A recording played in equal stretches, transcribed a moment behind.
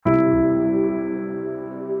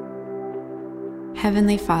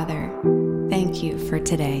Heavenly Father, thank you for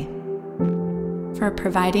today, for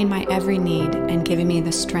providing my every need and giving me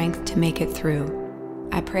the strength to make it through.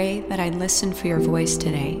 I pray that I listen for your voice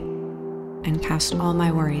today and cast all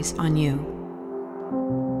my worries on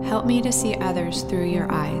you. Help me to see others through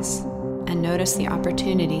your eyes and notice the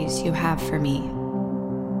opportunities you have for me.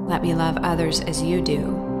 Let me love others as you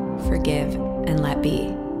do, forgive and let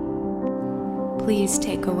be. Please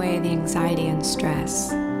take away the anxiety and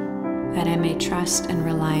stress, that I may trust and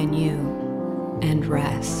rely on you and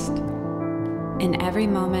rest. In every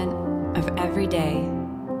moment of every day,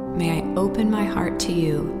 may I open my heart to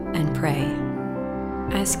you and pray,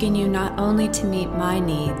 asking you not only to meet my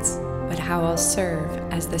needs, but how I'll serve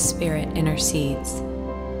as the Spirit intercedes.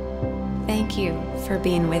 Thank you for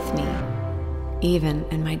being with me, even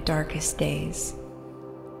in my darkest days,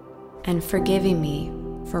 and forgiving me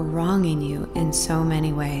for wronging you in so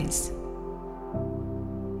many ways.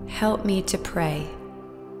 Help me to pray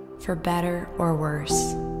for better or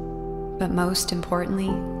worse, but most importantly,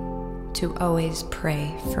 to always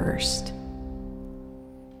pray first.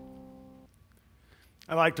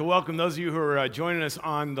 I'd like to welcome those of you who are joining us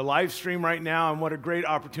on the live stream right now, and what a great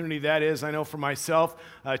opportunity that is. I know for myself,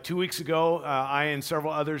 2 weeks ago, I and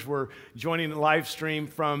several others were joining the live stream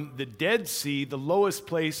from the Dead Sea, the lowest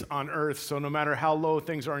place on earth. So no matter how low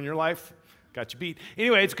things are in your life, got you beat.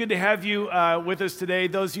 Anyway, it's good to have you with us today.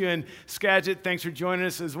 Those of you in Skagit, thanks for joining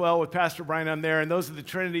us as well with Pastor Brian on there. And those of the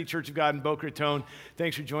Trinity Church of God in Boca Raton,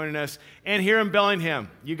 thanks for joining us. And here in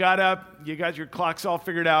Bellingham, you got up, you got your clocks all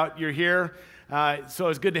figured out, you're here. So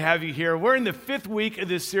it's good to have you here. We're in the 5th week of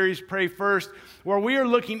this series, Pray First, where we are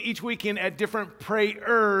looking each weekend at different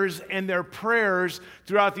prayers and their prayers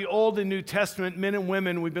throughout the Old and New Testament, men and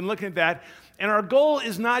women. We've been looking at that. And our goal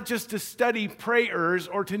is not just to study prayers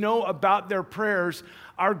or to know about their prayers.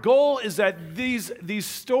 Our goal is that these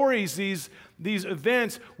stories, these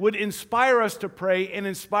events would inspire us to pray and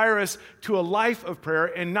inspire us to a life of prayer,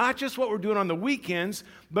 and not just what we're doing on the weekends,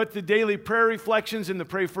 but the daily prayer reflections in the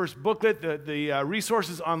Pray First booklet, the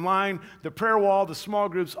resources online, the prayer wall, the small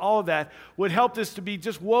groups, all of that would help this to be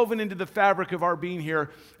just woven into the fabric of our being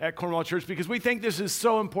here at Cornwall Church, because we think this is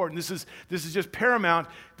so important. This is just paramount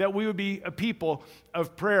that we would be a people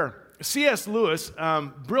of prayer. C.S. Lewis,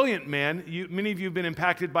 brilliant man. Many of you have been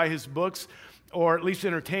impacted by his books, or at least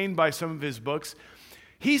entertained by some of his books.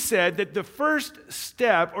 He said that the first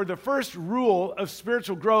step or the first rule of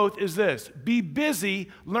spiritual growth is this: be busy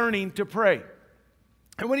learning to pray.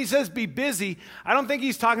 And when he says be busy, I don't think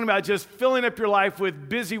he's talking about just filling up your life with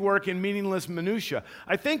busy work and meaningless minutia.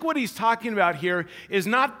 I think what he's talking about here is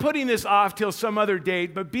not putting this off till some other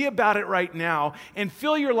date, but be about it right now and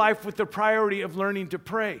fill your life with the priority of learning to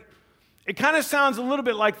pray. It kind of sounds a little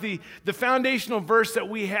bit like the foundational verse that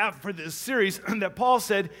we have for this series that Paul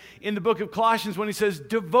said in the book of Colossians when he says,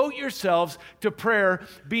 devote yourselves to prayer,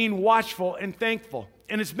 being watchful and thankful.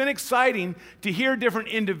 And it's been exciting to hear different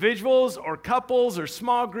individuals or couples or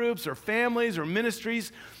small groups or families or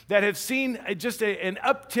ministries that have seen just an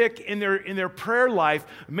uptick in their prayer life,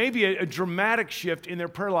 maybe a dramatic shift in their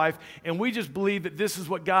prayer life, and we just believe that this is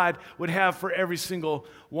what God would have for every single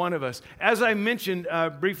one of us. As I mentioned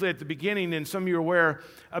briefly at the beginning, and some of you are aware,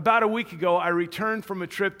 about a week ago I returned from a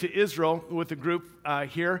trip to Israel with a group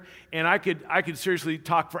here, and I could seriously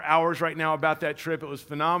talk for hours right now about that trip. It was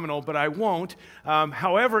phenomenal, but I won't.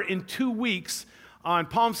 However, in 2 weeks, on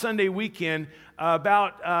Palm Sunday weekend,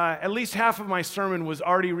 about at least half of my sermon was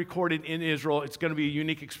already recorded in Israel. It's going to be a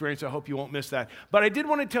unique experience. I hope you won't miss that. But I did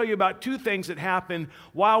want to tell you about 2 things that happened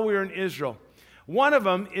while we were in Israel. One of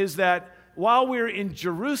them is that while we were in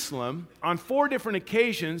Jerusalem, on 4 different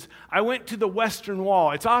occasions, I went to the Western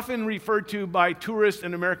Wall. It's often referred to by tourists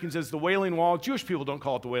and Americans as the Wailing Wall. Jewish people don't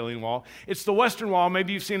call it the Wailing Wall. It's the Western Wall.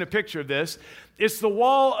 Maybe you've seen a picture of this. It's the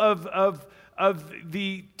wall of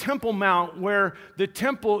the Temple Mount, where the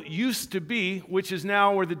temple used to be, which is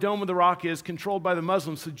now where the Dome of the Rock is, controlled by the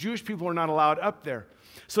Muslims. So Jewish people are not allowed up there.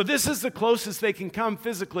 So this is the closest they can come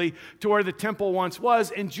physically to where the temple once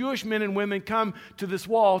was, and Jewish men and women come to this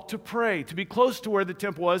wall to pray, to be close to where the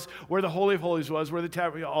temple was, where the Holy of Holies was, where the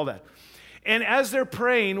tabernacle, all that. And as they're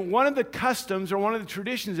praying, one of the customs or one of the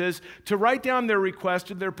traditions is to write down their request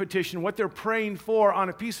or their petition, what they're praying for, on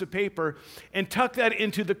a piece of paper, and tuck that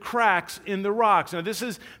into the cracks in the rocks. Now this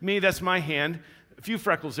is me, that's my hand. A few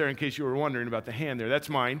freckles there in case you were wondering about the hand there. That's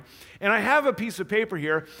mine. And I have a piece of paper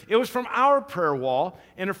here. It was from our prayer wall,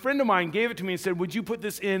 and a friend of mine gave it to me and said, would you put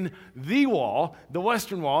this in the wall, the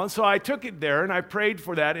Western Wall? And so I took it there, and I prayed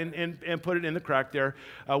for that and put it in the crack there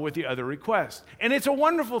with the other request. And it's a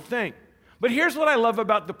wonderful thing. But here's what I love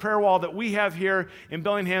about the prayer wall that we have here in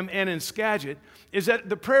Bellingham and in Skagit, is that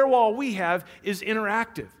the prayer wall we have is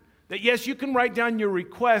interactive. That yes, you can write down your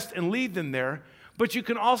request and leave them there, but you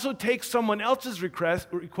can also take someone else's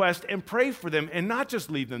request and pray for them and not just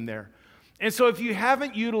leave them there. And so if you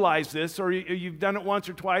haven't utilized this, or you've done it once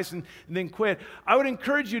or twice and then quit, I would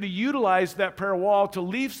encourage you to utilize that prayer wall to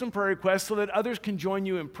leave some prayer requests so that others can join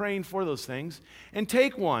you in praying for those things, and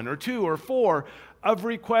take 1 or 2 or 4 of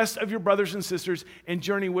requests of your brothers and sisters and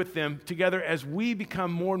journey with them together as we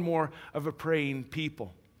become more and more of a praying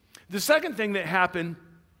people. The second thing that happened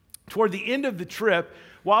toward the end of the trip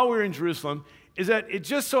while we were in Jerusalem is that it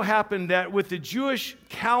just so happened that with the Jewish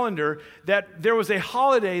calendar that there was a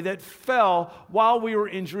holiday that fell while we were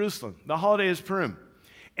in Jerusalem. The holiday is Purim.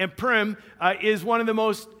 And Purim is one of the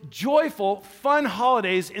most joyful, fun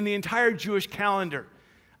holidays in the entire Jewish calendar.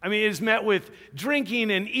 I mean, it is met with drinking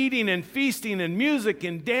and eating and feasting and music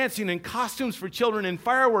and dancing and costumes for children and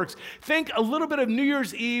fireworks. Think a little bit of New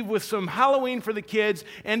Year's Eve with some Halloween for the kids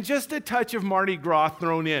and just a touch of Mardi Gras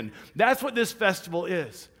thrown in. That's what this festival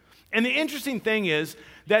is. And the interesting thing is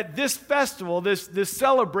that this festival, this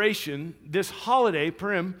celebration, this holiday,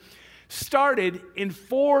 Purim, started in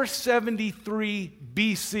 473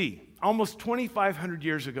 BC, almost 2,500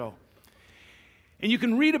 years ago. And you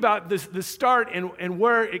can read about the start and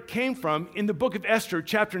where it came from in the book of Esther,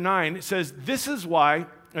 chapter 9. It says,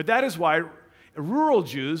 that is why rural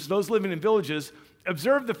Jews, those living in villages,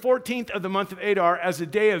 observe the 14th of the month of Adar as a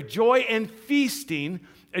day of joy and feasting,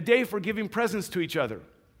 a day for giving presents to each other.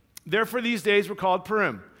 Therefore, these days were called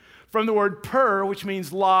Purim, from the word pur, which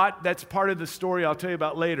means lot. That's part of the story I'll tell you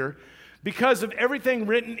about later. Because of everything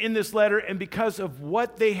written in this letter and because of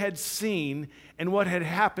what they had seen and what had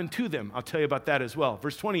happened to them. I'll tell you about that as well.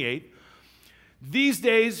 Verse 28, these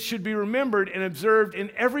days should be remembered and observed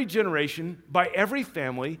in every generation, by every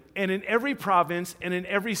family, and in every province, and in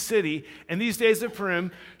every city. And these days of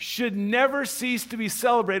Purim should never cease to be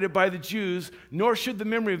celebrated by the Jews, nor should the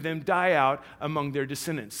memory of them die out among their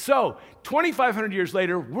descendants. So, 2,500 years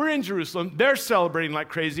later, we're in Jerusalem. They're celebrating like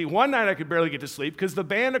crazy. One night I could barely get to sleep because the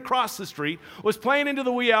band across the street was playing into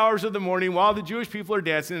the wee hours of the morning while the Jewish people are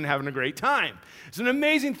dancing and having a great time. It's an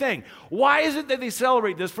amazing thing. Why is it that they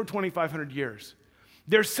celebrate this for 2,500 years?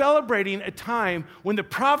 They're celebrating a time when the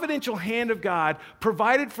providential hand of God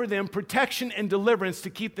provided for them protection and deliverance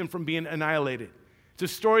to keep them from being annihilated. It's a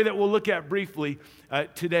story that we'll look at briefly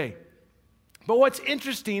today. But what's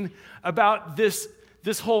interesting about this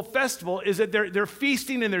whole festival is that they're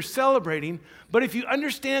feasting and they're celebrating, but if you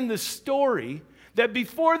understand the story, that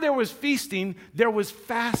before there was feasting, there was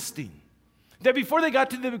fasting. That before they got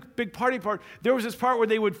to the big party part, there was this part where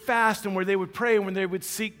they would fast and where they would pray and where they would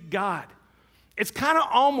seek God. It's kind of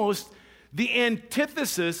almost the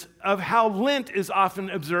antithesis of how Lent is often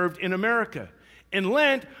observed in America. In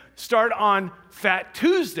Lent, start on Fat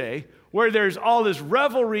Tuesday, where there's all this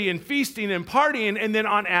revelry and feasting and partying, and then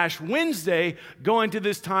on Ash Wednesday, go into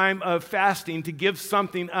this time of fasting to give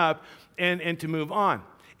something up and to move on.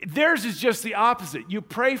 Theirs is just the opposite. You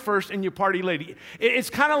pray first and you party later. It's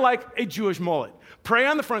kind of like a Jewish mullet. Pray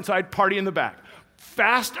on the front side, party in the back.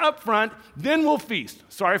 Fast up front, then we'll feast.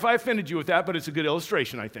 Sorry if I offended you with that, but it's a good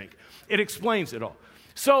illustration, I think. It explains it all.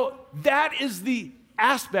 So that is the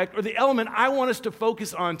aspect or the element I want us to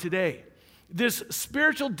focus on today. This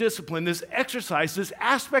spiritual discipline, this exercise, this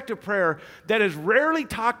aspect of prayer that is rarely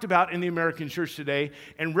talked about in the American church today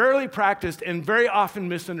and rarely practiced and very often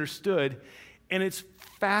misunderstood, and it's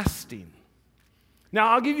fasting.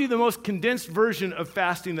 Now, I'll give you the most condensed version of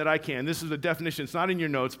fasting that I can. This is a definition. It's not in your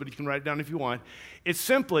notes, but you can write it down if you want. It's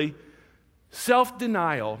simply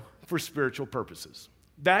self-denial for spiritual purposes.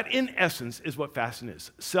 That, in essence, is what fasting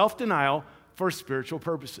is. Self-denial for spiritual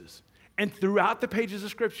purposes. And throughout the pages of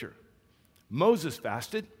Scripture, Moses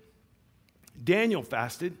fasted, Daniel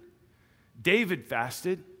fasted, David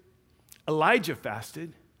fasted, Elijah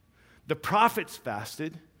fasted, the prophets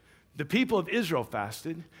fasted, the people of Israel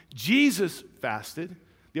fasted, Jesus fasted,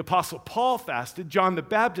 the Apostle Paul fasted, John the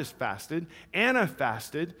Baptist fasted, Anna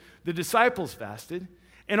fasted, the disciples fasted,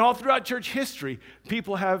 and all throughout church history,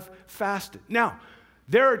 people have fasted. Now,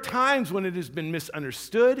 there are times when it has been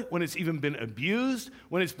misunderstood, when it's even been abused,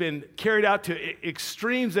 when it's been carried out to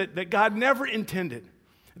extremes that God never intended.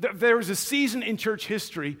 There was a season in church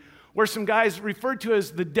history where some guys referred to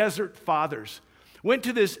as the Desert Fathers went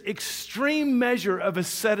to this extreme measure of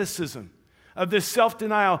asceticism, of this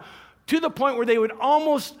self-denial, to the point where they would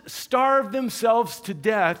almost starve themselves to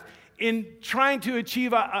death in trying to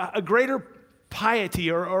achieve a greater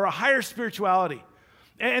piety or a higher spirituality.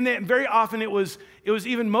 And then very often it was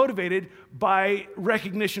even motivated by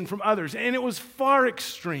recognition from others. And it was far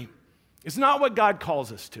extreme. It's not what God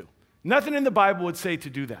calls us to. Nothing in the Bible would say to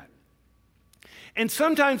do that. And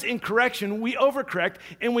sometimes in correction, we overcorrect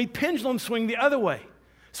and we pendulum swing the other way.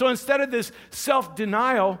 So instead of this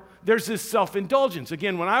self-denial, there's this self-indulgence.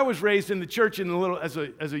 Again, when I was raised in the church as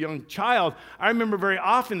a young child, I remember very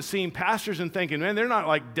often seeing pastors and thinking, man, they're not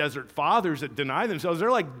like desert fathers that deny themselves.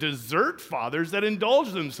 They're like dessert fathers that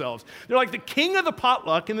indulge themselves. They're like the king of the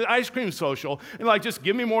potluck and the ice cream social, and like, just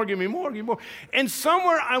give me more, give me more, give me more. And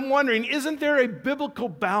somewhere I'm wondering, isn't there a biblical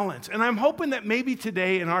balance? And I'm hoping that maybe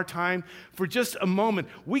today in our time, for just a moment,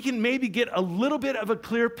 we can maybe get a little bit of a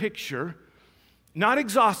clear picture, not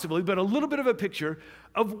exhaustively, but a little bit of a picture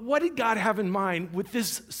of what did God have in mind with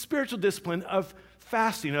this spiritual discipline of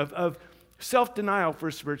fasting, of self-denial for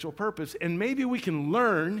a spiritual purpose. And maybe we can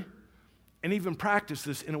learn and even practice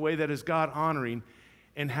this in a way that is God-honoring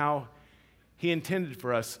and how he intended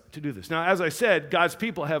for us to do this. Now, as I said, God's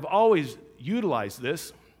people have always utilized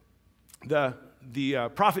this.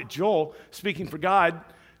 The prophet Joel, speaking for God,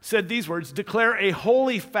 said these words, "Declare a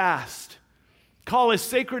holy fast, call a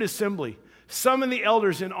sacred assembly, summon the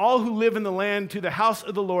elders and all who live in the land to the house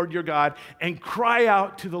of the Lord your God, and cry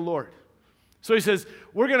out to the Lord." So he says,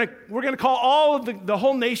 we're gonna call all of the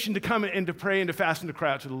whole nation to come and to pray and to fast and to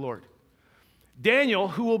cry out to the Lord. Daniel,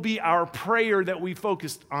 who will be our prayer that we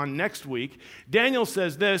focused on next week, Daniel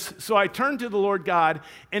says this, "So I turned to the Lord God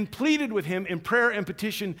and pleaded with him in prayer and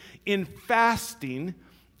petition, in fasting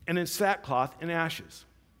and in sackcloth and ashes."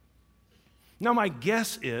 Now my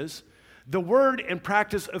guess is, the word and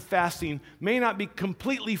practice of fasting may not be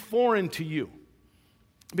completely foreign to you,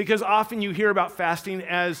 because often you hear about fasting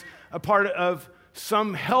as a part of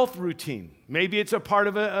some health routine. Maybe it's a part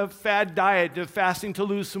of a fad diet, of fasting to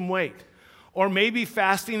lose some weight. Or maybe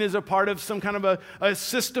fasting is a part of some kind of a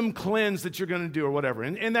system cleanse that you're going to do or whatever.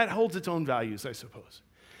 And that holds its own values, I suppose.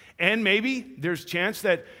 And maybe there's chance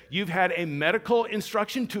that you've had a medical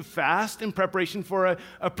instruction to fast in preparation for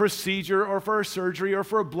a procedure or for a surgery or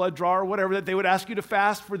for a blood draw or whatever, that they would ask you to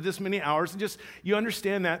fast for this many hours, and just you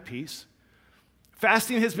understand that piece.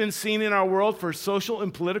 Fasting has been seen in our world for social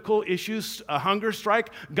and political issues, a hunger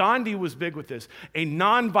strike. Gandhi was big with this, a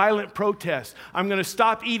nonviolent protest. I'm going to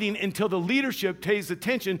stop eating until the leadership pays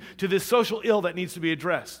attention to this social ill that needs to be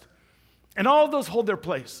addressed. And all of those hold their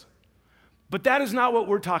place. But that is not what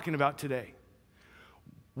we're talking about today.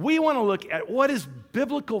 We want to look at what is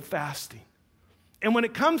biblical fasting. And when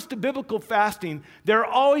it comes to biblical fasting, there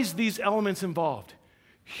are always these elements involved: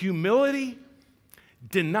 humility,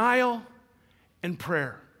 denial, and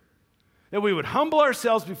prayer. That we would humble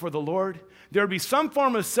ourselves before the Lord. There would be some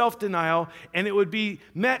form of self-denial, and it would be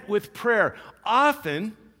met with prayer.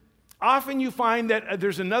 Often you find that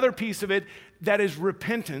there's another piece of it that is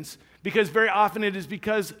repentance, because very often it is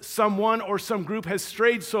because someone or some group has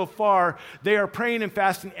strayed so far, they are praying and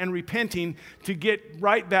fasting and repenting to get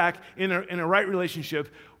right back in a right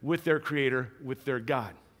relationship with their Creator, with their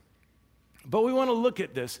God. But we want to look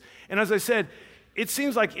at this. And as I said, it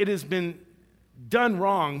seems like it has been done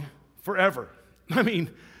wrong forever. I mean,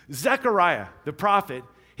 Zechariah, the prophet,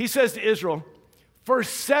 he says to Israel, for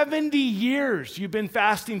 70 years you've been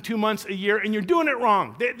fasting 2 months a year, and you're doing it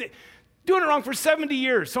wrong. Doing it wrong for 70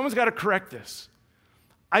 years. Someone's got to correct this.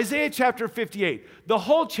 Isaiah chapter 58. The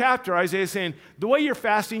whole chapter, Isaiah is saying, the way you're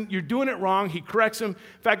fasting, you're doing it wrong. He corrects them.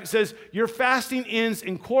 In fact, it says, your fasting ends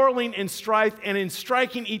in quarreling and strife and in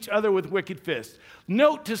striking each other with wicked fists.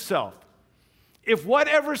 Note to self, if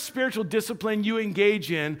whatever spiritual discipline you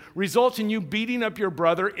engage in results in you beating up your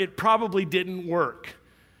brother, it probably didn't work.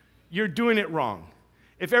 You're doing it wrong.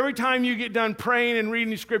 If every time you get done praying and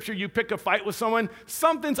reading scripture, you pick a fight with someone,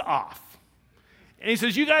 something's off. And he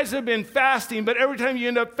says, you guys have been fasting, but every time you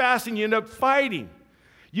end up fasting, you end up fighting.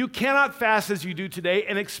 You cannot fast as you do today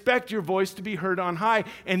and expect your voice to be heard on high.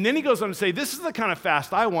 And then he goes on to say, this is the kind of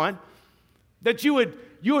fast I want, that you would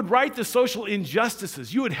right the social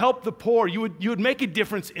injustices. You would help the poor. You would make a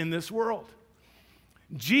difference in this world.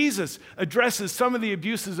 Jesus addresses some of the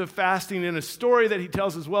abuses of fasting in a story that he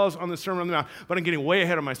tells as well as on the Sermon on the Mount, but I'm getting way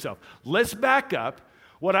ahead of myself. Let's back up.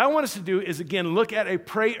 What I want us to do is, again, look at a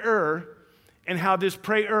prayer and how this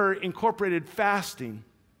prayer incorporated fasting.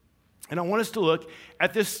 And I want us to look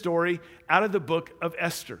at this story out of the book of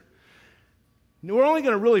Esther. Now, we're only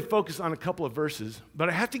going to really focus on a couple of verses, but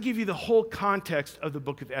I have to give you the whole context of the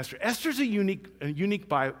book of Esther. Esther's a unique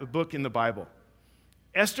book in the Bible.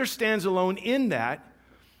 Esther stands alone in that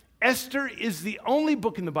Esther is the only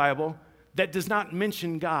book in the Bible that does not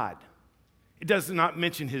mention God. It does not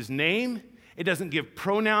mention his name. It doesn't give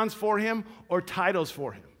pronouns for him or titles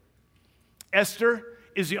for him. Esther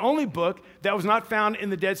is the only book that was not found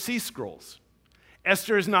in the Dead Sea Scrolls.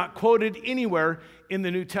 Esther is not quoted anywhere in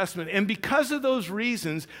the New Testament. And because of those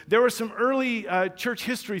reasons, there were some early church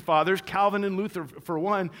history fathers, Calvin and Luther for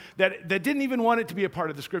one, that didn't even want it to be a part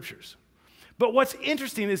of the scriptures. But what's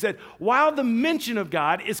interesting is that while the mention of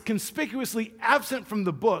God is conspicuously absent from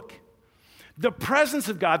the book, the presence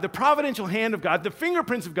of God, the providential hand of God, the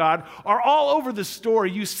fingerprints of God are all over the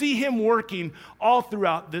story. You see him working all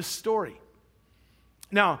throughout this story.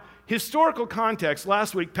 Now, historical context,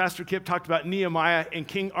 last week, Pastor Kip talked about Nehemiah and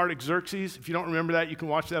King Artaxerxes. If you don't remember that, you can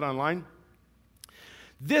watch that online.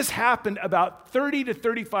 This happened about 30 to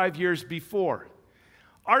 35 years before.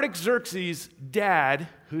 Artaxerxes' dad,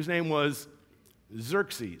 whose name was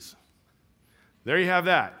Xerxes. There you have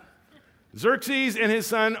that. Xerxes and his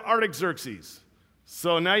son Artaxerxes.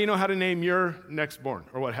 So now you know how to name your next born,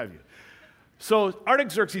 or what have you. So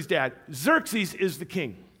Artaxerxes' dad, Xerxes is the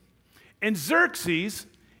king. And Xerxes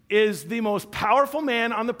is the most powerful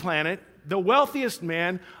man on the planet, the wealthiest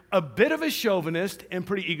man, a bit of a chauvinist, and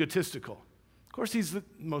pretty egotistical. Of course, he's the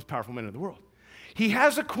most powerful man in the world. He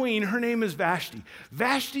has a queen. Her name is Vashti.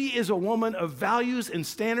 Vashti is a woman of values and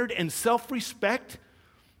standard and self-respect,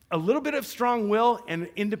 a little bit of strong will and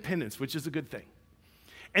independence, which is a good thing.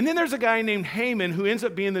 And then there's a guy named Haman who ends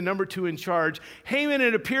up being the number 2 in charge. Haman,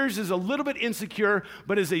 it appears, is a little bit insecure,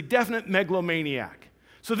 but is a definite megalomaniac.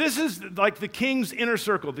 So this is like the king's inner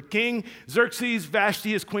circle. The king, Xerxes,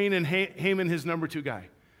 Vashti, his queen, and Haman, his number 2 guy.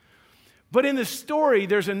 But in the story,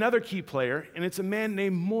 there's another key player, and it's a man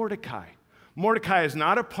named Mordecai. Mordecai is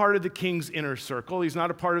not a part of the king's inner circle. He's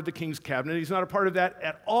not a part of the king's cabinet. He's not a part of that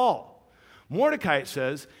at all. Mordecai, it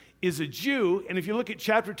says, is a Jew, and if you look at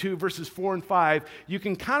chapter 2, verses 4 and 5, you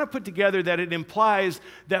can kind of put together that it implies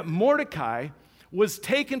that Mordecai was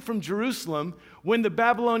taken from Jerusalem when the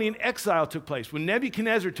Babylonian exile took place. When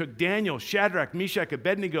Nebuchadnezzar took Daniel, Shadrach, Meshach,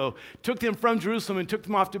 Abednego, took them from Jerusalem and took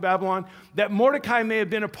them off to Babylon, that Mordecai may have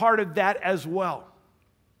been a part of that as well.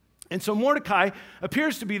 And so Mordecai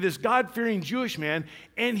appears to be this God-fearing Jewish man,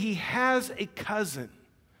 and he has a cousin.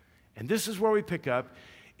 And this is where we pick up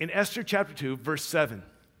in Esther chapter 2, verse 7.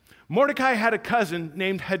 Mordecai had a cousin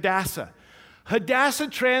named Hadassah. Hadassah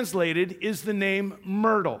translated is the name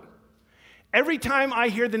Myrtle. Every time I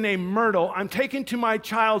hear the name Myrtle, I'm taken to my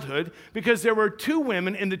childhood because there were 2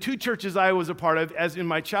 women in the 2 churches I was a part of as in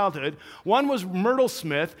my childhood. One was Myrtle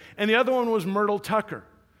Smith, and the other one was Myrtle Tucker.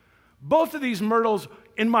 Both of these Myrtles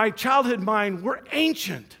in my childhood mind were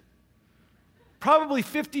ancient, probably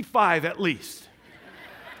 55 at least.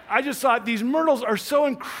 I just thought these Myrtles are so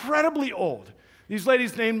incredibly old. These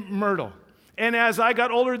ladies named Myrtle. And as I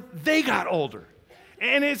got older, they got older.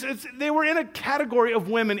 And they were in a category of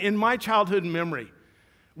women in my childhood memory.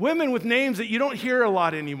 Women with names that you don't hear a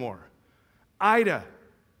lot anymore. Ida,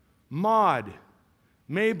 Maud,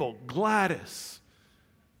 Mabel, Gladys.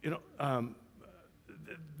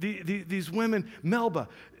 These women, Melba.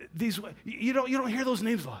 You don't hear those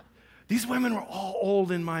names a lot. These women were all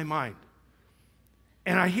old in my mind.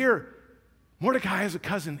 And I hear Mordecai has a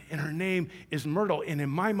cousin, and her name is Myrtle. And in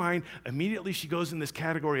my mind, immediately she goes in this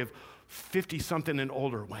category of 50-something and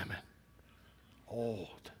older women.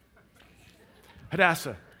 Old.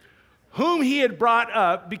 Hadassah, whom he had brought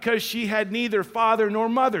up because she had neither father nor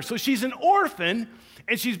mother. So she's an orphan,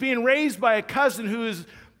 and she's being raised by a cousin who is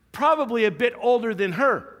probably a bit older than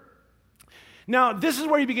her. Now, this is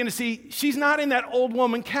where you begin to see she's not in that old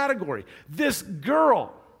woman category. This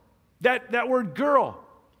girl, that word girl,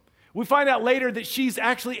 we find out later that she's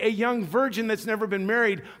actually a young virgin that's never been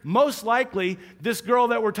married. Most likely, this girl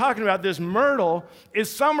that we're talking about, this Myrtle, is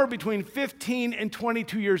somewhere between 15 and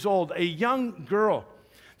 22 years old, a young girl.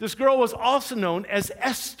 This girl was also known as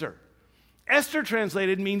Esther. Esther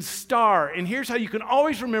translated means star, and here's how you can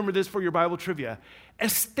always remember this for your Bible trivia.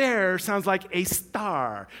 Esther sounds like a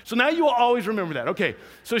star. So now you will always remember that. Okay,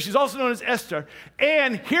 so she's also known as Esther.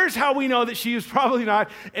 And here's how we know that she is probably not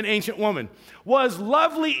an ancient woman. Was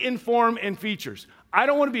lovely in form and features. I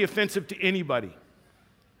don't want to be offensive to anybody.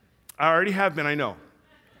 I already have been, I know.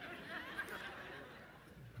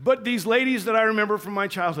 But these ladies that I remember from my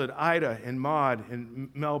childhood, Ida and Maud and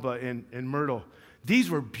Melba and Myrtle, these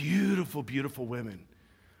were beautiful, beautiful women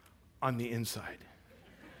on the inside.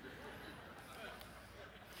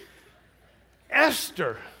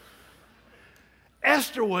 Esther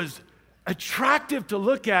was attractive to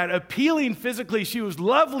look at, appealing physically. She was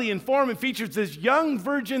lovely in form and features. This young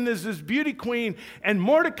virgin, this beauty queen, and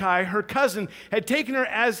Mordecai, her cousin, had taken her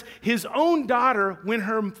as his own daughter when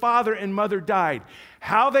her father and mother died.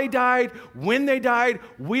 How they died, when they died,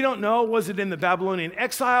 we don't know. Was it in the Babylonian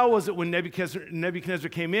exile? Was it when Nebuchadnezzar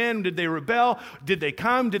came in? Did they rebel? Did they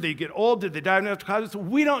come? Did they get old? Did they die of natural causes?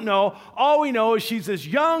 We don't know. All we know is she's this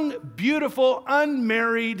young, beautiful,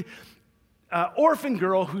 unmarried orphan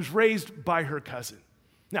girl who's raised by her cousin.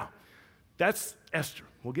 Now, that's Esther.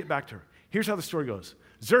 We'll get back to her. Here's how the story goes.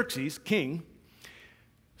 Xerxes, king,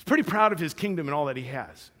 is pretty proud of his kingdom and all that he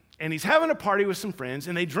has. And he's having a party with some friends,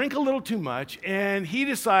 and they drink a little too much, and he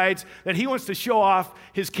decides that he wants to show off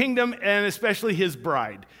his kingdom and especially his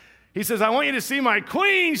bride. He says, I want you to see my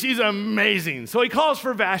queen. She's amazing. So he calls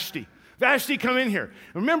for Vashti. Vashti, come in here.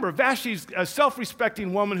 Remember, Vashti's a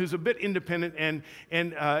self-respecting woman who's a bit independent and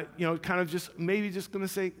kind of just maybe just going to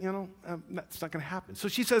say, that's not going to happen. So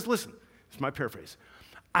she says, listen, it's my paraphrase.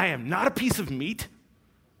 I am not a piece of meat.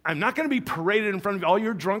 I'm not going to be paraded in front of all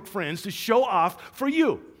your drunk friends to show off for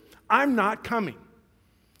you. I'm not coming.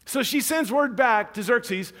 So she sends word back to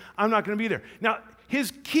Xerxes, I'm not going to be there. Now,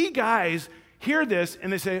 his key guys hear this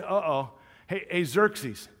and they say, hey,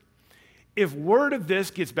 Xerxes, if word of this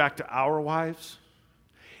gets back to our wives,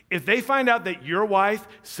 if they find out that your wife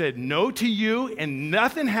said no to you and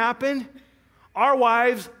nothing happened, our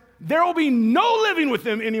wives, there will be no living with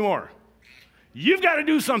them anymore. You've got to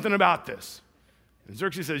do something about this. And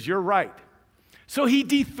Xerxes says, you're right. So he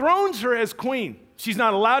dethrones her as queen. She's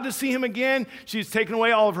not allowed to see him again. She's taken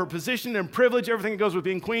away all of her position and privilege, everything that goes with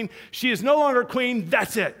being queen. She is no longer queen.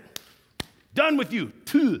 That's it. Done with you.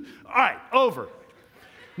 All right, over.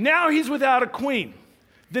 Now he's without a queen.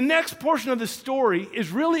 The next portion of the story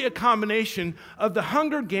is really a combination of the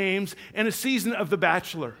Hunger Games and a season of The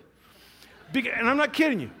Bachelor. And I'm not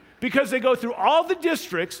kidding you, because they go through all the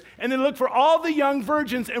districts and then look for all the young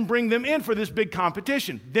virgins and bring them in for this big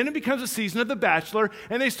competition. Then it becomes a season of The Bachelor,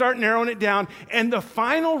 and they start narrowing it down, and the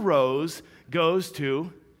final rose goes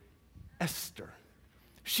to Esther.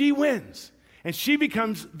 She wins, and she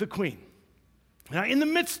becomes the queen. Now, in the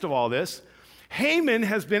midst of all this, Haman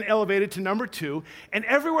has been elevated to number 2, and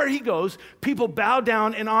everywhere he goes, people bow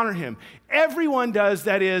down and honor him. Everyone does,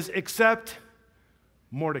 that is, except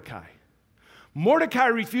Mordecai. Mordecai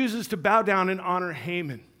refuses to bow down and honor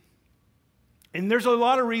Haman. And there's a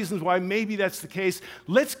lot of reasons why maybe that's the case.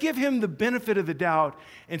 Let's give him the benefit of the doubt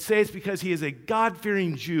and say it's because he is a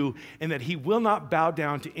God-fearing Jew and that he will not bow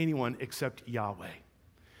down to anyone except Yahweh.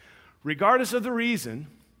 Regardless of the reason,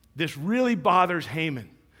 this really bothers Haman.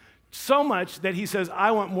 So much that he says,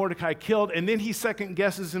 I want Mordecai killed, and then he second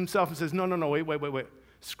guesses himself and says, no, wait.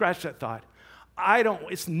 Scratch that thought.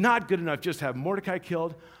 It's not good enough just to have Mordecai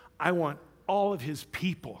killed. I want all of his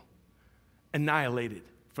people annihilated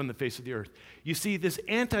from the face of the earth. You see, this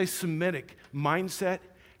anti-Semitic mindset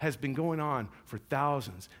has been going on for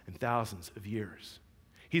thousands and thousands of years.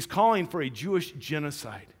 He's calling for a Jewish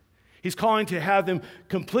genocide. He's calling to have them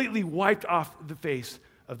completely wiped off the face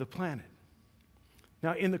of the planet.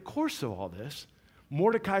 Now, in the course of all this,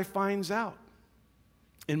 Mordecai finds out.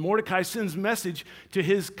 And Mordecai sends a message to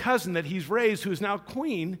his cousin that he's raised, who is now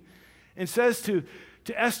queen, and says to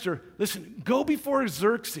Esther, listen, go before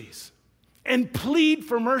Xerxes and plead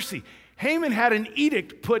for mercy. Haman had an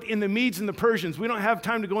edict put in the Medes and the Persians. We don't have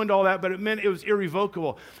time to go into all that, but it meant it was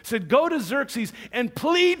irrevocable. It said, go to Xerxes and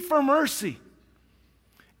plead for mercy.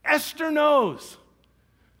 Esther knows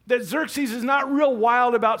that Xerxes is not real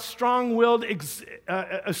wild about strong-willed,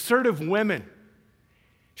 assertive women.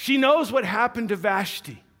 She knows what happened to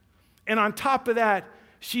Vashti. And on top of that,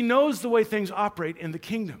 she knows the way things operate in the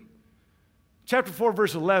kingdom. Chapter 4,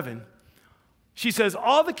 verse 11, she says,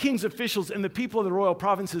 all the king's officials and the people of the royal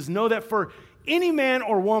provinces know that for any man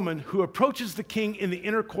or woman who approaches the king in the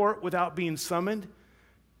inner court without being summoned,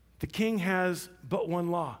 the king has but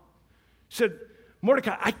one law. She said,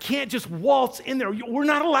 Mordecai, I can't just waltz in there. We're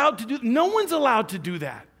not allowed to do, no one's allowed to do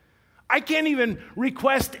that. I can't even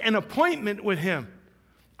request an appointment with him.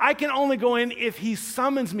 I can only go in if he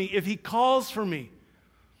summons me, if he calls for me.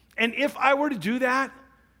 And if I were to do that,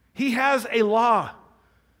 he has a law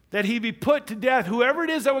that he be put to death. Whoever it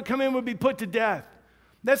is that would come in would be put to death.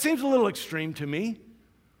 That seems a little extreme to me.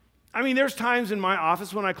 I mean, there's times in my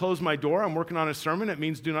office when I close my door, I'm working on a sermon, it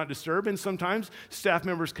means do not disturb, and sometimes staff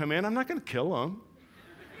members come in, I'm not going to kill them.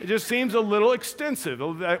 It just seems a little extensive,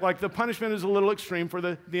 like the punishment is a little extreme for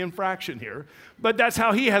the infraction here, but that's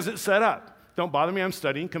how he has it set up. Don't bother me, I'm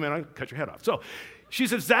studying, come in, I'll cut your head off. So she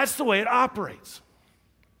says, that's the way it operates.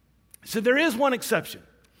 So there is one exception.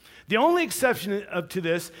 The only exception to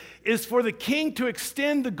this is for the king to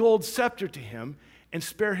extend the gold scepter to him and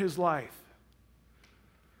spare his life.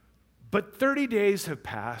 But 30 days have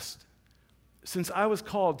passed since I was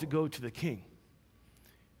called to go to the king.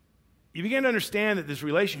 You begin to understand that this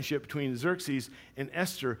relationship between Xerxes and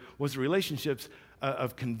Esther was a relationship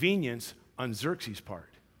of convenience on Xerxes' part.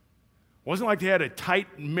 It wasn't like they had a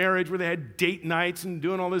tight marriage where they had date nights and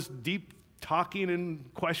doing all this deep talking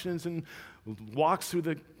and questions and walks through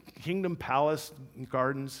the kingdom palace and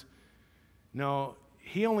gardens. No,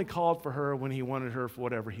 he only called for her when he wanted her for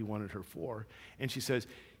whatever he wanted her for. And she says,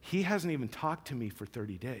 he hasn't even talked to me for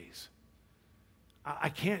 30 days. I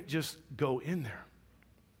can't just go in there.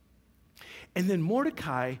 And then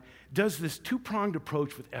Mordecai does this two-pronged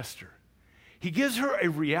approach with Esther. He gives her a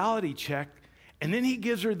reality check, and then he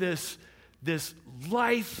gives her this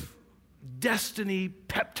life destiny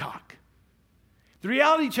pep talk. The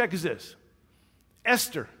reality check is this: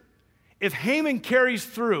 Esther, if Haman carries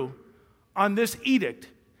through on this edict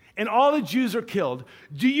and all the Jews are killed,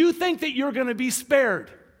 do you think that you're going to be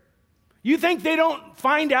spared? You think they don't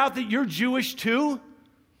find out that you're Jewish too?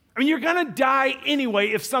 I mean, you're going to die anyway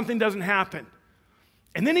if something doesn't happen.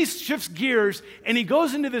 And then he shifts gears and he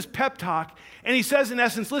goes into this pep talk and he says, in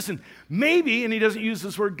essence, listen, maybe, and he doesn't use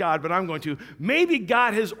this word God, but I'm going to, maybe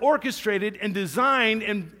God has orchestrated and designed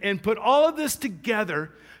and put all of this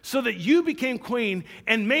together so that you became queen,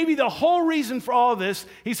 and maybe the whole reason for all of this,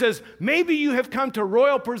 he says, maybe you have come to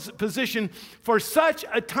royal position for such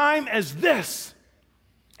a time as this.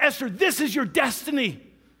 Esther, this is your destiny.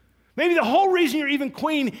 Maybe the whole reason you're even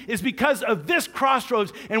queen is because of this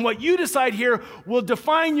crossroads, and what you decide here will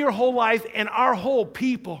define your whole life and our whole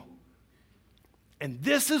people. And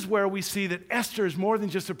this is where we see that Esther is more than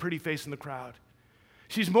just a pretty face in the crowd.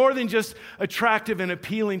 She's more than just attractive and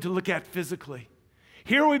appealing to look at physically.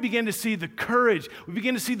 Here we begin to see the courage, we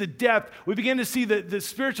begin to see the depth, we begin to see the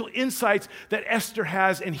spiritual insights that Esther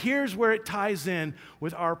has, and here's where it ties in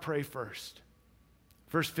with our pray first.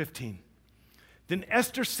 Verse 15. Then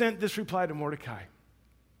Esther sent this reply to Mordecai: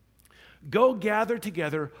 go gather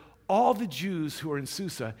together all the Jews who are in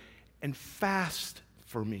Susa and fast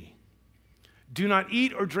for me. Do not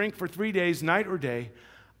eat or drink for 3 days, night or day.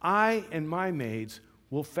 I and my maids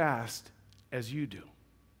will fast as you do.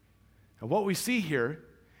 And what we see here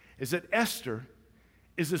is that Esther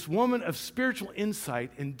is this woman of spiritual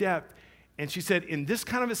insight and depth. And she said, in this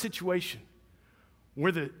kind of a situation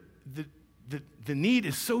where the need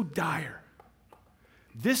is so dire,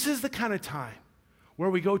 this is the kind of time where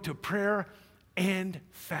we go to prayer and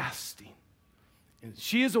fasting. And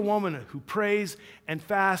she is a woman who prays and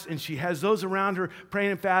fasts, and she has those around her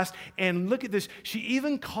praying and fast. And look at this. She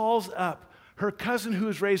even calls up her cousin who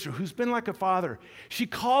has raised her, who's been like a father. She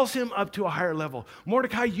calls him up to a higher level.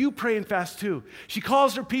 Mordecai, you pray and fast too. She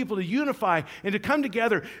calls her people to unify and to come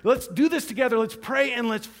together. Let's do this together. Let's pray and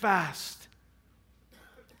let's fast.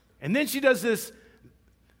 And then she does this,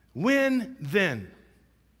 when then.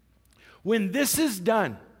 When this is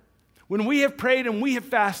done, when we have prayed and we have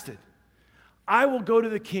fasted, I will go to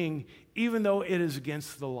the king even though it is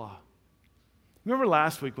against the law. Remember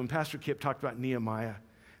last week when Pastor Kip talked about Nehemiah?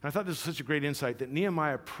 And I thought this was such a great insight that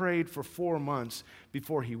Nehemiah prayed for 4 months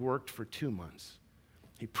before he worked for 2 months.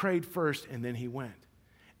 He prayed first and then he went.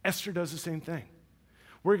 Esther does the same thing.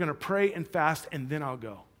 We're going to pray and fast and then I'll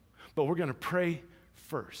go. But we're going to pray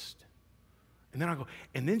first. And then I'll go.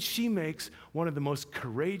 And then she makes one of the most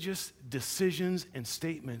courageous decisions and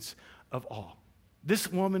statements of all. This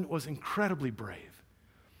woman was incredibly brave.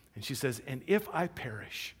 And she says, and if I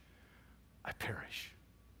perish, I perish.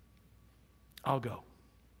 I'll go.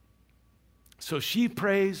 So she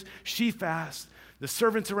prays, she fasts. The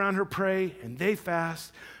servants around her pray and they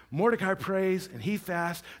fast. Mordecai prays and he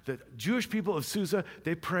fasts. The Jewish people of Susa,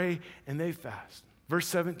 they pray and they fast. Verse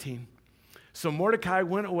 17. So Mordecai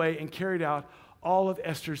went away and carried out all of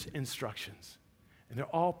Esther's instructions. And they're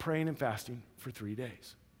all praying and fasting for 3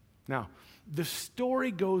 days. Now, the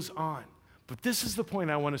story goes on, but this is the point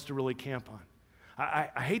I want us to really camp on. I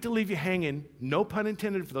hate to leave you hanging, no pun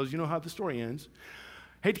intended for those of you know how the story ends.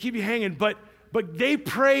 Hate to keep you hanging, but they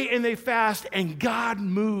pray and they fast, and God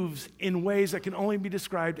moves in ways that can only be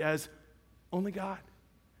described as only God.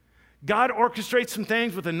 God orchestrates some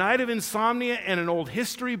things with a night of insomnia and an old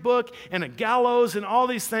history book and a gallows and all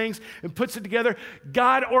these things and puts it together.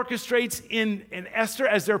 God orchestrates in Esther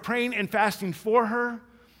as they're praying and fasting for her,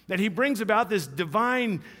 that he brings about this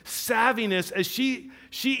divine savviness as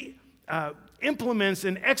she implements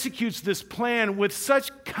and executes this plan with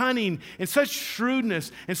such cunning and such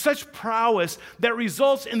shrewdness and such prowess that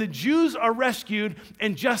results in the Jews are rescued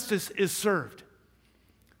and justice is served.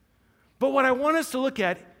 But what I want us to look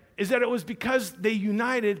at is that it was because they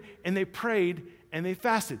united and they prayed and they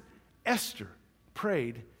fasted. Esther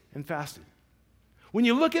prayed and fasted. When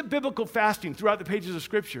you look at biblical fasting throughout the pages of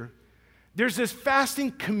Scripture, there's this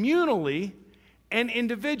fasting communally and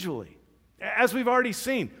individually. As we've already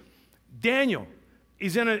seen, Daniel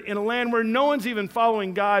is in a land where no one's even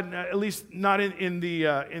following God, at least not in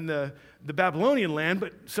the Babylonian land,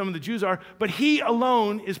 but some of the Jews are. But he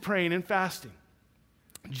alone is praying and fasting.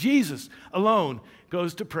 Jesus alone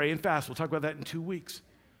goes to pray and fast. We'll talk about that in 2 weeks.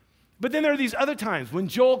 But then there are these other times when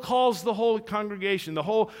Joel calls the whole congregation, the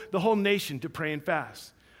whole nation to pray and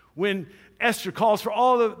fast. When Esther calls for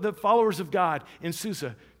all the followers of God in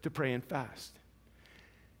Susa to pray and fast.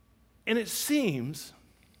 And it seems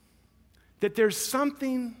that there's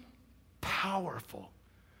something powerful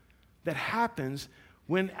that happens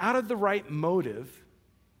when, out of the right motive,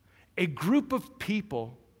 a group of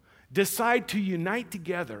people decide to unite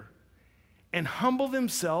together and humble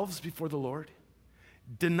themselves before the Lord,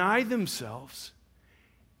 deny themselves,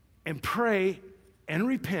 and pray and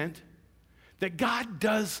repent, that God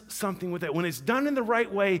does something with it. When it's done in the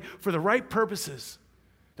right way for the right purposes,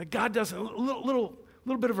 that God does a little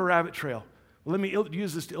bit of a rabbit trail. Let me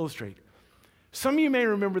use this to illustrate. Some of you may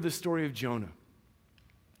remember the story of Jonah.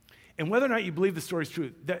 And whether or not you believe the story is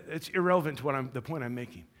true, it's irrelevant to the point I'm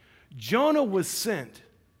making. Jonah was sent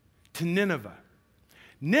to Nineveh.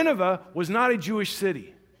 Nineveh was not a Jewish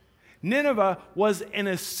city. Nineveh was an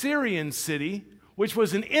Assyrian city, which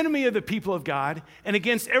was an enemy of the people of God and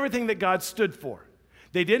against everything that God stood for.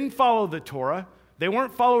 They didn't follow the Torah. They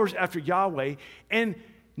weren't followers after Yahweh. And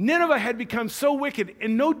Nineveh had become so wicked,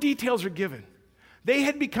 and no details are given. They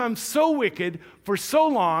had become so wicked for so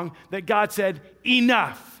long that God said,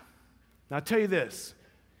 enough. Now I'll tell you this,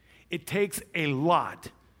 it takes a lot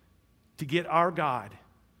to get our God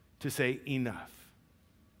to say enough.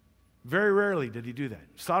 Very rarely did he do that.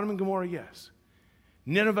 Sodom and Gomorrah, yes.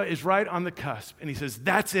 Nineveh is right on the cusp, and he says,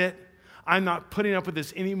 that's it. I'm not putting up with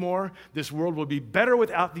this anymore. This world will be better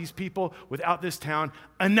without these people, without this town.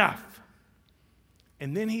 Enough.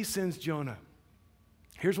 And then he sends Jonah.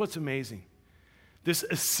 Here's what's amazing. This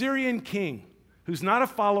Assyrian king, who's not a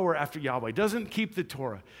follower after Yahweh, doesn't keep the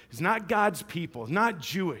Torah, is not God's people, is not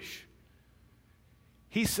Jewish.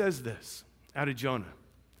 He says this out of Jonah.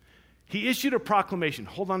 He issued a proclamation.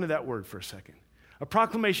 Hold on to that word for a second. A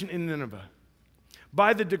proclamation in Nineveh.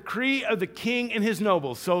 By the decree of the king and his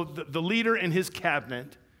nobles, so the leader and his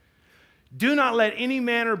cabinet, do not let any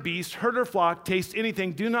man or beast, herd or flock, taste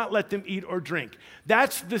anything. Do not let them eat or drink.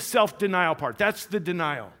 That's the self-denial part. That's the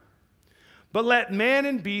denial. But let man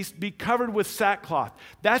and beast be covered with sackcloth.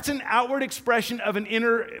 That's an outward expression of an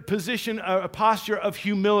inner position, a posture of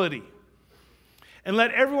humility. And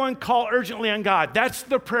let everyone call urgently on God. That's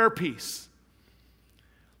the prayer piece.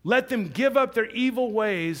 Let them give up their evil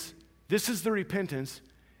ways. This is the repentance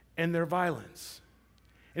and their violence.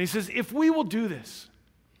 And he says, if we will do this,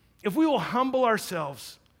 if we will humble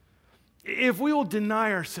ourselves, if we will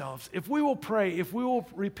deny ourselves, if we will pray, if we will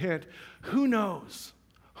repent, who knows?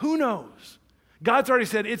 Who knows? God's already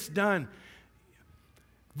said it's done.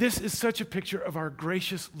 This is such a picture of our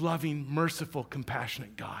gracious, loving, merciful,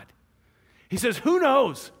 compassionate God. He says, who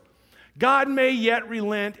knows? God may yet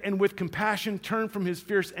relent and with compassion turn from his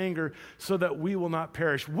fierce anger so that we will not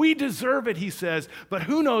perish. We deserve it, he says, but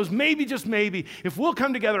who knows, maybe, just maybe, if we'll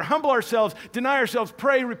come together, humble ourselves, deny ourselves,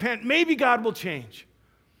 pray, repent, maybe God will change.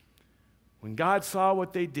 When God saw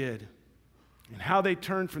what they did and how they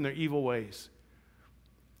turned from their evil ways,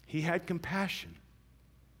 he had compassion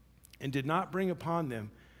and did not bring upon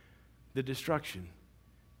them the destruction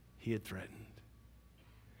he had threatened.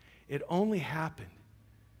 It only happened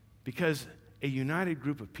because a united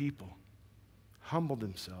group of people humbled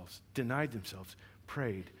themselves, denied themselves,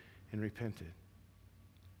 prayed, and repented.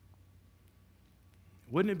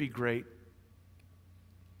 Wouldn't it be great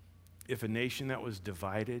if a nation that was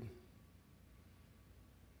divided,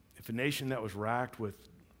 if a nation that was racked with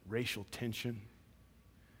racial tension,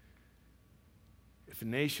 if a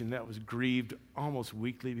nation that was grieved almost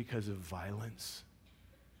weekly because of violence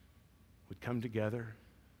would come together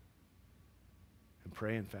and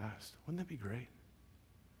pray and fast? Wouldn't that be great?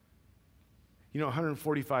 You know,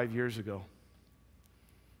 145 years ago,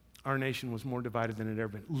 our nation was more divided than it had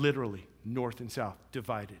ever been. Literally, north and south,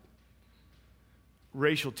 divided.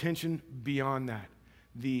 Racial tension beyond that.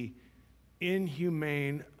 The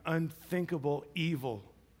inhumane, unthinkable evil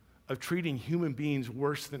of treating human beings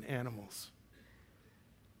worse than animals.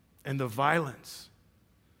 And the violence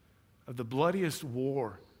of the bloodiest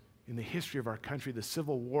war in the history of our country, the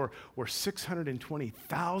Civil War, where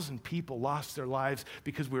 620,000 people lost their lives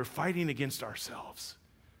because we were fighting against ourselves.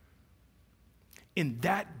 in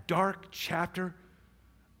that dark chapter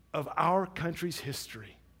of our country's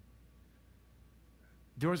history,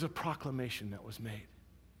 there was a proclamation that was made.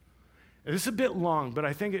 And this is a bit long, but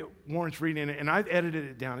I think it warrants reading it, and I've edited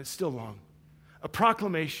it down. It's still long. A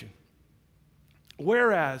proclamation.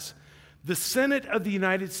 Whereas the Senate of the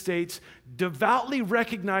United States, devoutly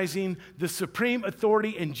recognizing the supreme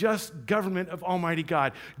authority and just government of Almighty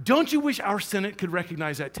God. Don't you wish our Senate could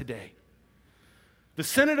recognize that today? The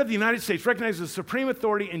Senate of the United States recognizes the supreme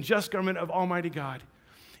authority and just government of Almighty God.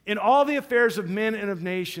 In all the affairs of men and of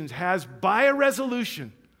nations, has by a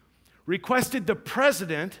resolution requested the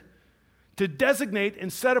President to designate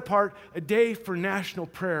and set apart a day for national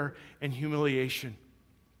prayer and humiliation.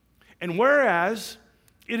 And whereas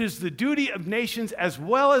it is the duty of nations as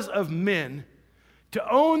well as of men to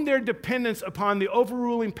own their dependence upon the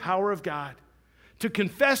overruling power of God, to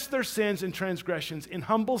confess their sins and transgressions in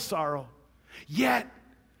humble sorrow, yet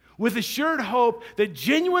with assured hope that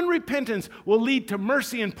genuine repentance will lead to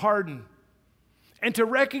mercy and pardon, and to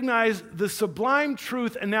recognize the sublime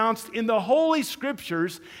truth announced in the Holy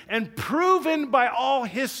Scriptures and proven by all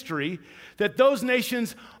history that those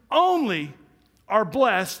nations only are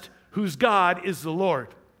blessed whose God is the Lord.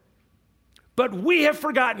 But we have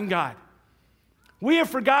forgotten God. We have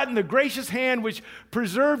forgotten the gracious hand which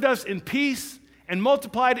preserved us in peace and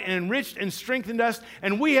multiplied and enriched and strengthened us,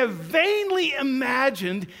 and we have vainly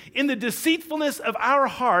imagined in the deceitfulness of our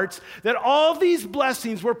hearts that all these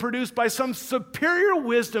blessings were produced by some superior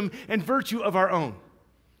wisdom and virtue of our own.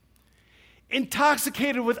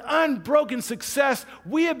 Intoxicated with unbroken success,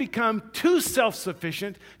 we have become too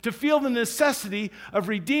self-sufficient to feel the necessity of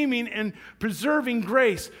redeeming and preserving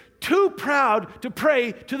grace, too proud to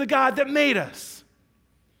pray to the God that made us.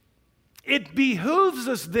 It behooves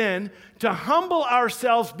us then to humble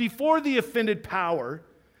ourselves before the offended power,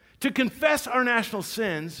 to confess our national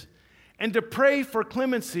sins, and to pray for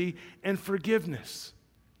clemency and forgiveness.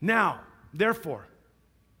 Now, therefore,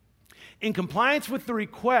 in compliance with the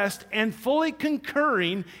request and fully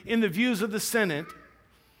concurring in the views of the Senate,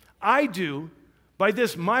 I do, by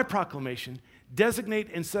this my proclamation, designate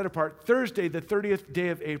and set apart Thursday, the 30th day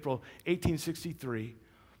of April, 1863,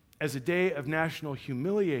 as a day of national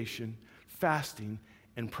humiliation, fasting,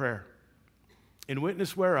 and prayer. In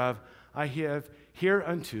witness whereof, I have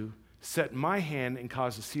hereunto set my hand and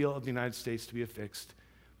caused the seal of the United States to be affixed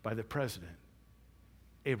by the President,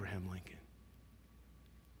 Abraham Lincoln.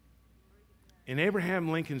 In Abraham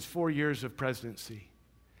Lincoln's 4 years of presidency,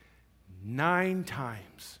 9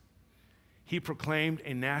 times he proclaimed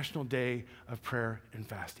a national day of prayer and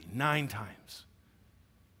fasting. 9 times.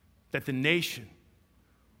 That the nation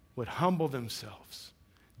would humble themselves,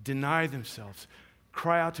 deny themselves,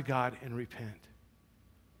 cry out to God, and repent.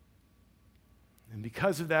 And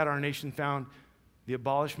because of that, our nation found the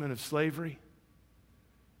abolishment of slavery,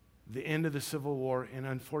 the end of the Civil War, and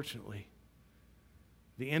unfortunately,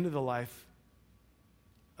 the end of the life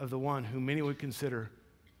of the one who many would consider,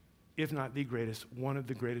 if not the greatest, one of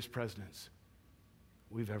the greatest presidents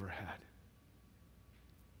we've ever had.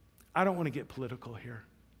 I don't want to get political here,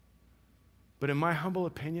 but in my humble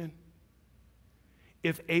opinion,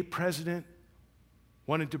 if a president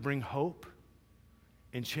wanted to bring hope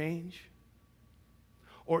and change,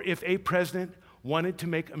 or if a president wanted to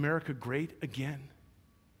make America great again,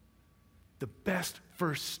 the best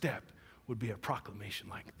first step would be a proclamation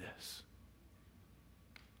like this.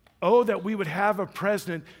 Oh, that we would have a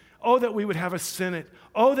president. Oh, that we would have a Senate.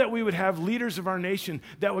 Oh, that we would have leaders of our nation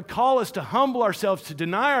that would call us to humble ourselves, to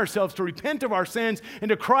deny ourselves, to repent of our sins, and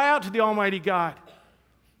to cry out to the Almighty God.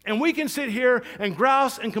 And we can sit here and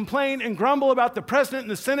grouse and complain and grumble about the president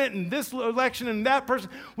and the Senate and this election and that person.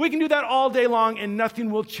 We can do that all day long and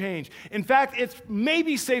nothing will change. In fact, it's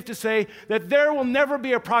maybe safe to say that there will never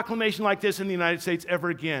be a proclamation like this in the United States ever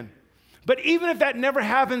again. But even if that never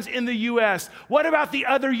happens in the U.S., what about the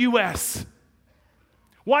other U.S.?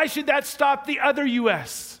 Why should that stop the other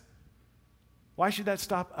U.S.? Why should that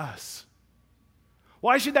stop us?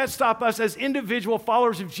 Why should that stop us as individual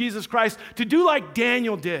followers of Jesus Christ to do like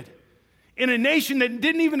Daniel did in a nation that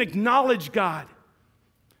didn't even acknowledge God,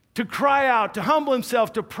 to cry out, to humble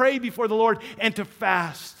himself, to pray before the Lord, and to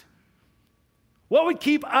fast? What would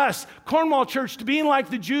keep us, Cornwall Church, to being like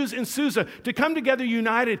the Jews in Susa, to come together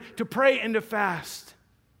united, to pray and to fast?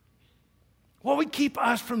 What would keep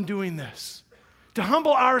us from doing this? To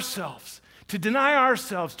humble ourselves, to deny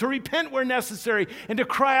ourselves, to repent where necessary, and to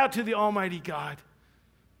cry out to the Almighty God.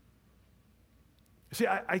 See,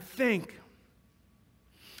 I think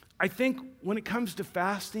when it comes to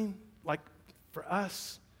fasting, like for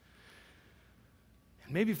us,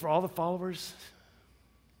 and maybe for all the followers,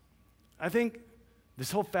 I think this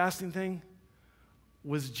whole fasting thing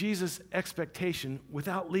was Jesus' expectation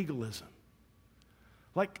without legalism.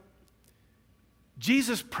 Like,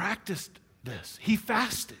 Jesus practiced this. He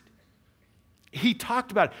fasted. He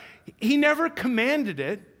talked about it. He never commanded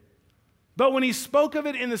it, but when he spoke of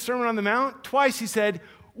it in the Sermon on the Mount, twice he said,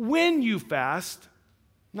 when you fast,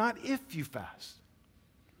 not if you fast.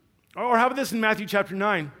 Or how about this in Matthew chapter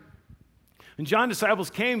 9? And John's disciples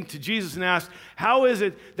came to Jesus and asked, how is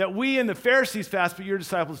it that we and the Pharisees fast, but your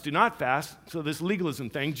disciples do not fast? So this legalism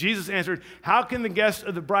thing. Jesus answered, how can the guests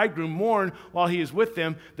of the bridegroom mourn while he is with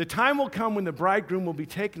them? The time will come when the bridegroom will be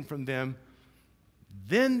taken from them.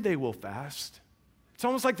 Then they will fast. It's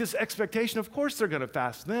almost like this expectation, of course they're going to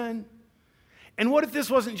fast then. And what if this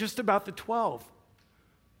wasn't just about the 12?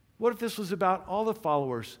 What if this was about all the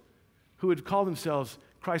followers who would call themselves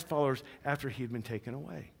Christ followers after he had been taken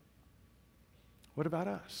away? What about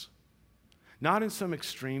us? Not in some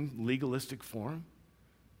extreme legalistic form,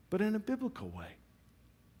 but in a biblical way.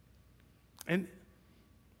 And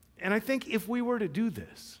I think if we were to do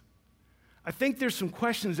this, I think there's some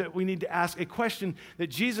questions that we need to ask. A question that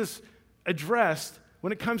Jesus addressed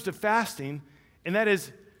when it comes to fasting, and that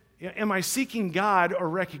is, am I seeking God or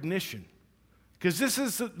recognition? Because this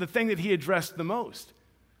is the thing that he addressed the most.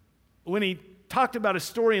 When he talked about a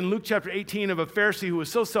story in Luke chapter 18 of a Pharisee who was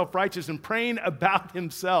so self-righteous and praying about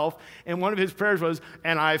himself, and one of his prayers was,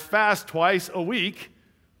 and I fast twice a week.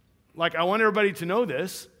 Like, I want everybody to know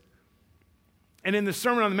this. And in the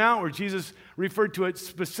Sermon on the Mount, where Jesus referred to it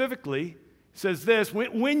specifically, says this,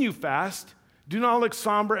 when you fast, do not look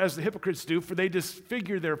somber as the hypocrites do, for they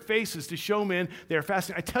disfigure their faces to show men they are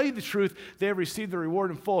fasting. I tell you the truth, they have received the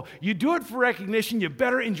reward in full. You do it for recognition, you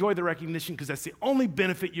better enjoy the recognition, because that's the only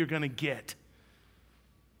benefit you're going to get.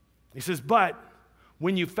 He says, but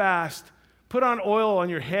when you fast, put on oil on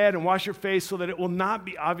your head and wash your face so that it will not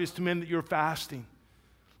be obvious to men that you're fasting.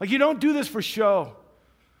 Like, you don't do this for show.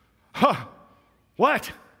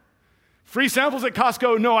 What? Free samples at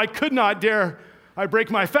Costco? No, I could not dare I break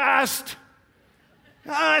my fast.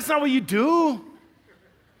 That's not what you do.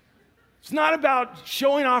 It's not about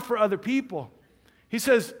showing off for other people. He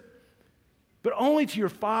says, but only to your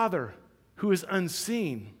Father who is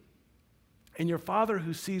unseen. And your Father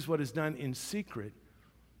who sees what is done in secret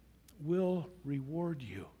will reward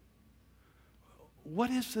you. What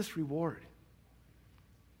is this reward?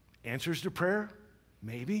 Answers to prayer?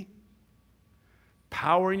 Maybe.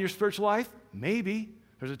 Power in your spiritual life? Maybe.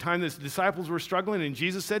 There's a time the disciples were struggling and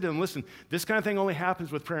Jesus said to them, listen, this kind of thing only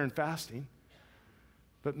happens with prayer and fasting.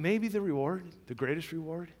 But maybe the reward, the greatest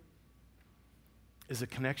reward, is a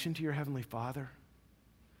connection to your Heavenly Father,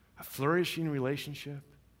 a flourishing relationship,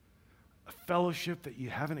 a fellowship that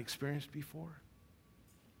you haven't experienced before.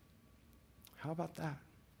 How about that?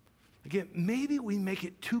 Again, maybe we make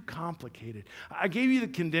it too complicated. I gave you the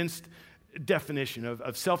condensed definition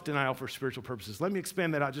of self-denial for spiritual purposes. Let me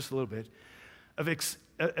expand that out just a little bit. Of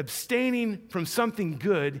abstaining from something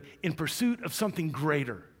good in pursuit of something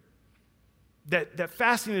greater. That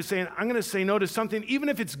fasting is saying, I'm going to say no to something, even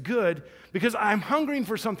if it's good, because I'm hungering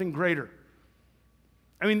for something greater.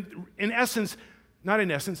 I mean, in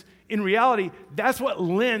reality, that's what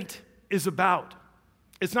Lent is about.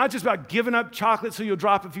 It's not just about giving up chocolate so you'll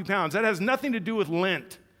drop a few pounds. That has nothing to do with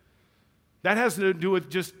Lent. That has to do with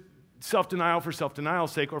just self-denial for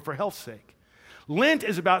self-denial's sake or for health's sake. Lent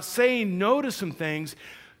is about saying no to some things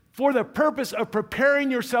for the purpose of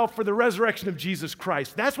preparing yourself for the resurrection of Jesus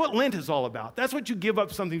Christ. That's what Lent is all about. That's what you give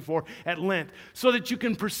up something for at Lent, so that you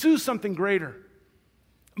can pursue something greater.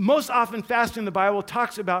 Most often, fasting in the Bible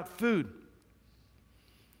talks about food.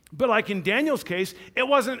 But like in Daniel's case, it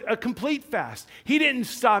wasn't a complete fast. He didn't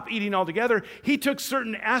stop eating altogether. He took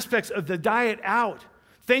certain aspects of the diet out.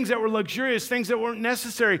 Things that were luxurious, things that weren't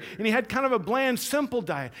necessary. And he had kind of a bland, simple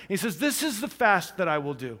diet. And he says, this is the fast that I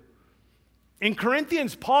will do. In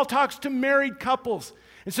Corinthians, Paul talks to married couples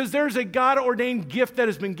and says there's a God-ordained gift that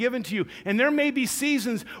has been given to you. And there may be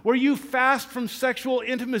seasons where you fast from sexual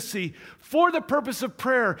intimacy for the purpose of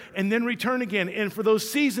prayer and then return again. And for those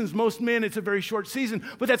seasons, most men, it's a very short season.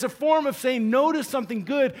 But that's a form of saying no to something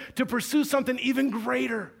good to pursue something even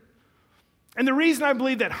greater. And the reason I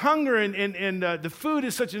believe that hunger and the food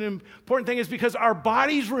is such an important thing is because our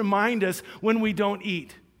bodies remind us when we don't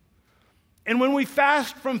eat. And when we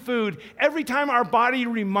fast from food, every time our body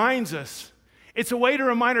reminds us, it's a way to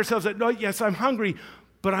remind ourselves that, no, yes, I'm hungry,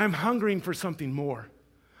 but I'm hungering for something more.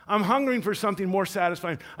 I'm hungering for something more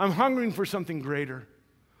satisfying. I'm hungering for something greater.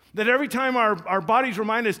 That every time our bodies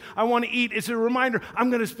remind us, I want to eat, it's a reminder, I'm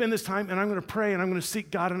going to spend this time and I'm going to pray and I'm going to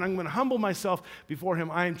seek God and I'm going to humble myself before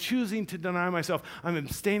Him. I am choosing to deny myself. I'm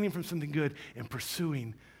abstaining from something good and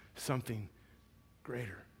pursuing something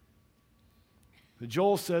greater.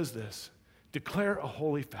 Joel says this: declare a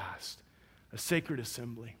holy fast, a sacred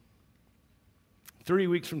assembly. 3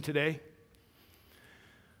 weeks from today,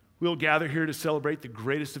 we'll gather here to celebrate the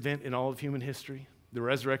greatest event in all of human history, the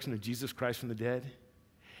resurrection of Jesus Christ from the dead.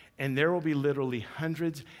 And there will be literally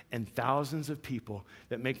hundreds and thousands of people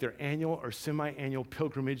that make their annual or semi-annual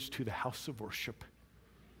pilgrimage to the house of worship.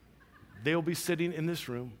 They'll be sitting in this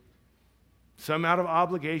room, some out of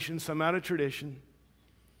obligation, some out of tradition.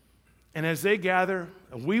 And as they gather,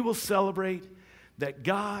 we will celebrate that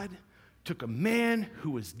God took a man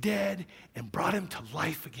who was dead and brought him to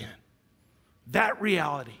life again. That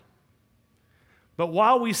reality. But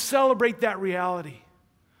while we celebrate that reality,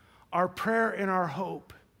 our prayer and our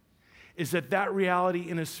hope is that that reality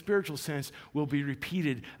in a spiritual sense will be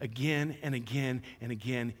repeated again and again and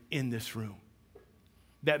again in this room.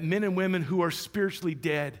 That men and women who are spiritually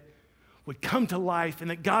dead would come to life,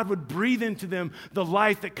 and that God would breathe into them the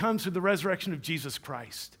life that comes through the resurrection of Jesus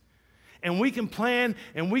Christ. And we can plan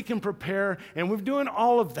and we can prepare, and we're doing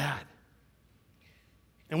all of that.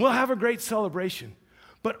 And we'll have a great celebration.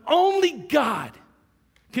 But only God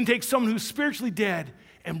can take someone who's spiritually dead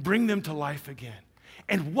and bring them to life again.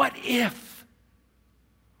 And what if,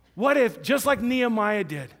 just like Nehemiah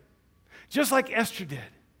did, just like Esther did,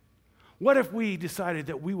 what if we decided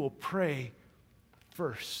that we will pray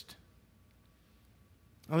first?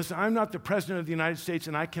 Now listen, I'm not the President of the United States,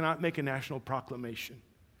 and I cannot make a national proclamation.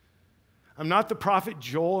 I'm not the prophet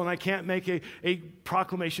Joel, and I can't make a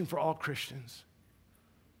proclamation for all Christians.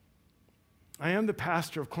 I am the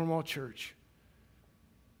pastor of Cornwall Church.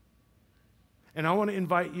 And I want to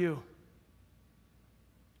invite you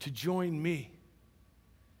to join me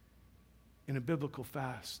in a biblical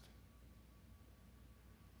fast.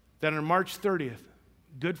 That on March 30th,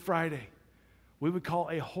 Good Friday, we would call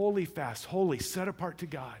a holy fast, holy, set apart to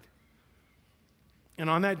God. And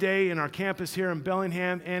on that day, in our campus here in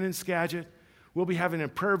Bellingham and in Skagit, we'll be having a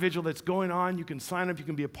prayer vigil that's going on. You can sign up, you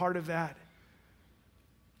can be a part of that.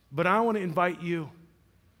 But I want to invite you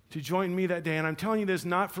to join me that day. And I'm telling you this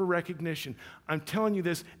not for recognition. I'm telling you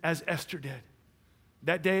this as Esther did.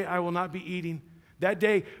 That day I will not be eating. That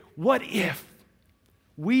day, what if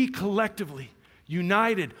we collectively,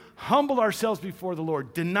 united, humbled ourselves before the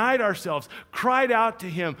Lord, denied ourselves, cried out to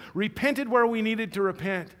Him, repented where we needed to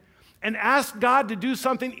repent, and asked God to do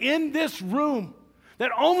something in this room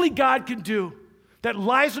that only God can do, that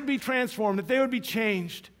lives would be transformed, that they would be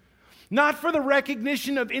changed, not for the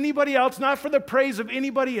recognition of anybody else, not for the praise of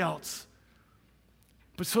anybody else,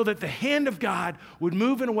 but so that the hand of God would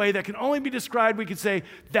move in a way that can only be described, we could say,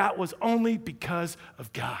 that was only because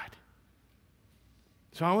of God.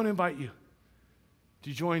 So I want to invite you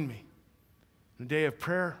to join me in a day of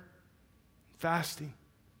prayer, fasting,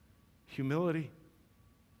 humility,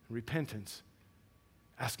 and repentance,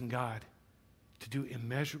 asking God to do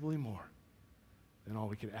immeasurably more than all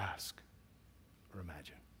we could ask or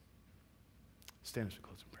imagine. Stand as we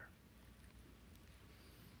close in prayer.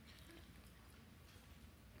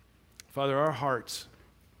 Father, our hearts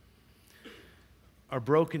are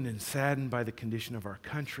broken and saddened by the condition of our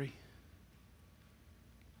country,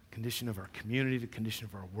 the condition of our community, the condition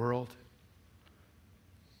of our world.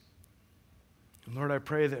 And Lord, I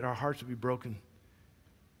pray that our hearts would be broken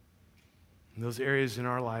in those areas in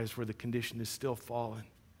our lives where the condition is still fallen,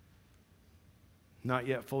 not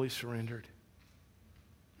yet fully surrendered,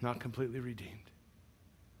 not completely redeemed.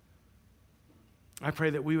 I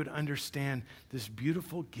pray that we would understand this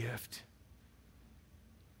beautiful gift,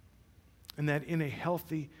 and that in a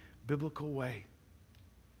healthy, biblical way,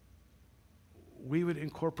 we would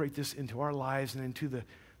incorporate this into our lives and into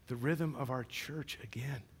the rhythm of our church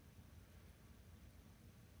again.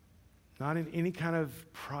 Not in any kind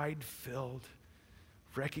of pride-filled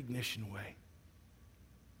recognition way,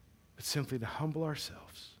 but simply to humble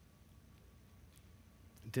ourselves,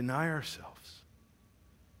 deny ourselves,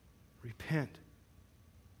 repent,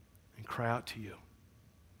 and cry out to you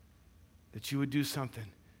that you would do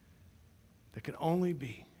something that can only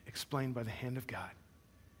be explained by the hand of God,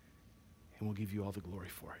 and we'll give you all the glory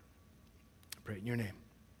for it. I pray it in your name.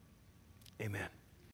 Amen.